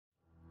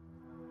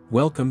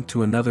Welcome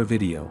to another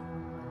video.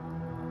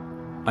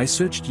 I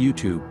searched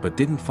YouTube but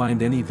didn't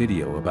find any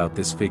video about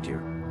this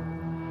figure.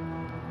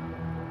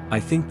 I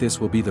think this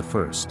will be the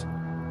first.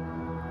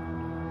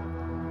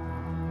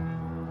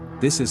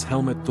 This is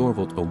Helmut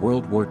Thorvald, a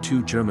World War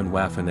II German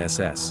Waffen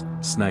SS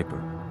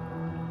sniper.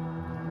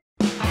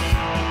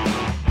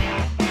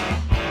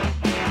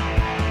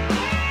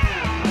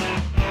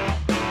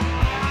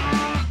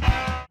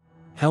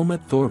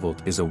 Helmut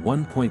Thorvald is a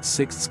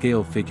 1.6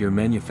 scale figure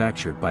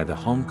manufactured by the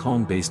Hong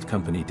Kong-based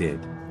company DID.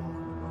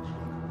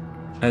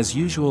 As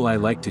usual, I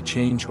like to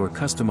change or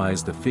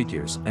customize the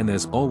figures, and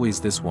as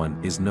always this one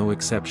is no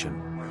exception.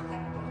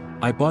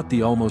 I bought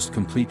the almost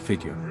complete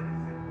figure.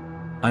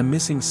 I'm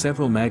missing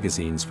several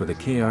magazines for the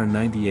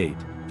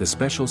KR-98, the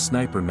special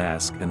sniper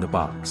mask and the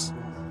box.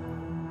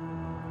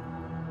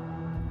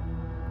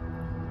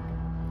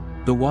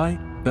 The Y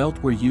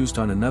belt were used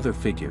on another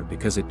figure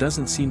because it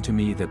doesn't seem to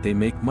me that they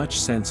make much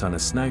sense on a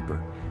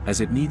sniper,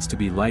 as it needs to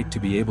be light to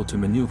be able to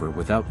maneuver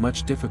without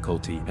much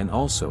difficulty, and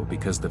also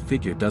because the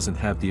figure doesn't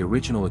have the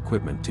original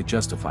equipment to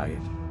justify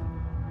it.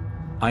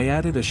 I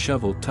added a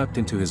shovel tucked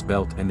into his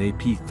belt and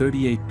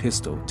AP-38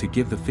 pistol to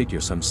give the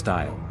figure some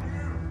style.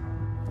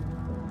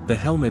 The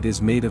helmet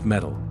is made of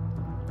metal.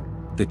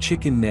 The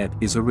chicken net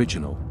is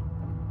original.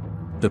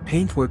 The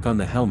paintwork on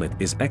the helmet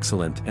is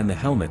excellent and the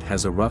helmet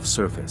has a rough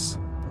surface.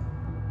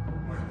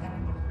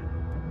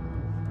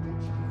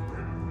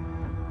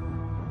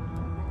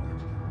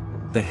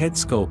 The head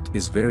sculpt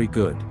is very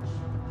good.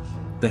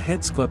 The head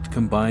sculpt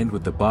combined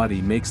with the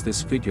body makes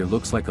this figure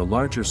looks like a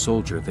larger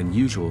soldier than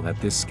usual at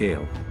this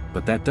scale,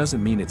 but that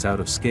doesn't mean it's out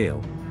of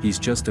scale, he's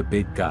just a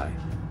big guy.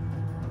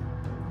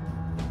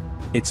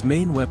 Its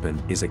main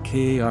weapon is a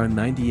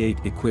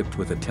KR-98 equipped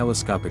with a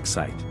telescopic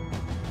sight.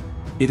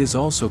 It is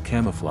also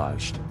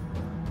camouflaged.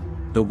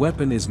 The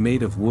weapon is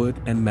made of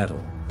wood and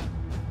metal.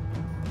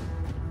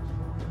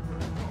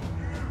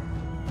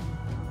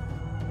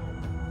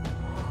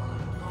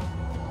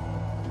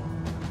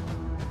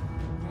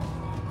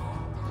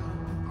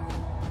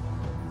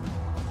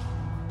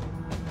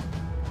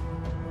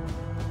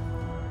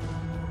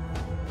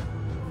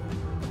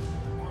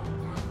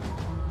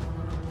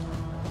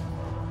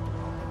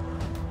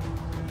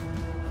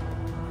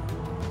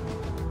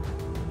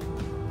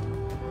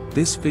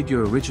 This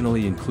figure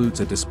originally includes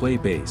a display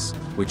base,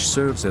 which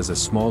serves as a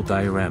small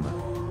diorama.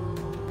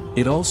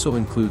 It also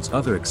includes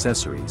other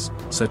accessories,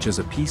 such as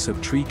a piece of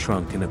tree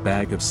trunk and a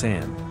bag of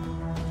sand.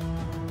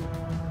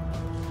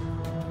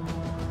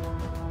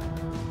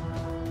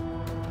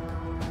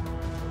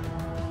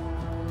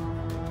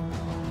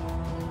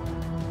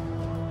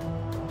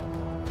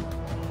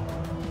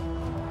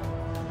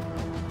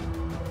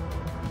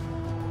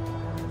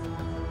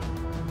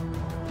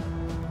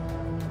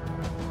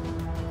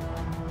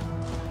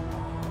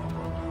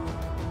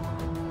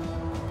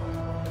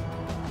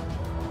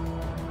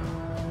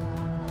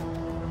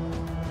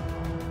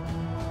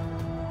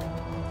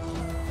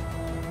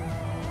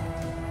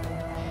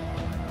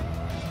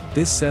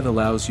 This set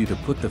allows you to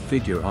put the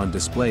figure on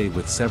display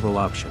with several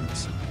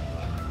options.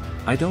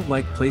 I don't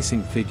like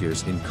placing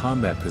figures in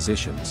combat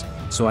positions,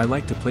 so I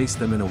like to place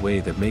them in a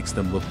way that makes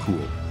them look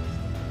cool.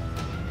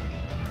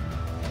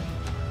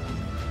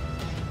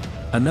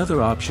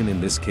 Another option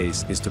in this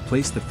case is to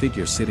place the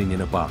figure sitting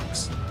in a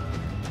box.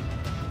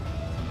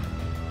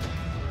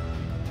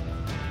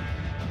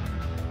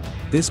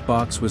 This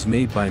box was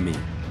made by me.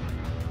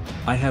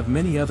 I have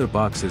many other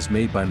boxes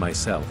made by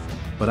myself,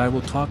 but I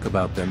will talk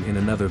about them in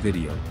another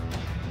video.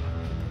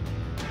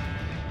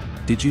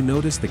 Did you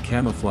notice the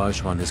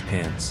camouflage on his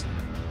pants?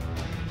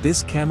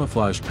 This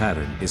camouflage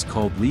pattern is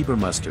called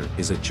Liebermuster,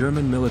 is a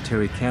German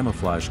military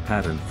camouflage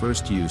pattern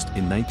first used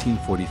in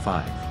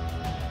 1945.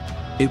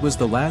 It was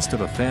the last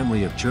of a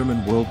family of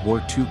German World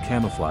War II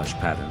camouflage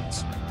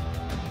patterns.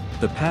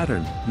 The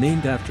pattern,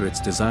 named after its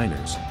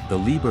designers, the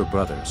Lieber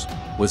brothers,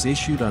 was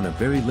issued on a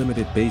very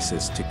limited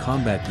basis to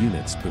combat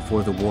units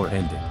before the war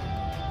ended.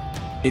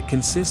 It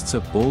consists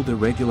of bold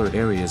irregular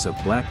areas of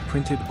black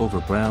printed over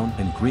brown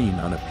and green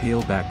on a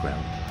pale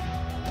background.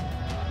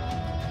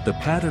 The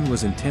pattern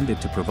was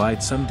intended to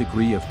provide some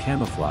degree of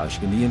camouflage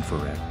in the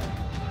infrared.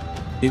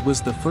 It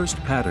was the first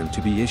pattern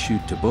to be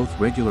issued to both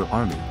regular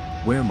Army,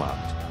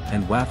 Wehrmacht,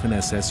 and Waffen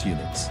SS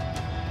units.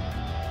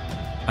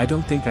 I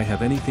don't think I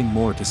have anything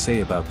more to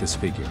say about this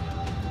figure.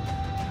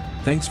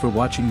 Thanks for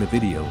watching the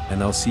video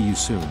and I'll see you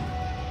soon.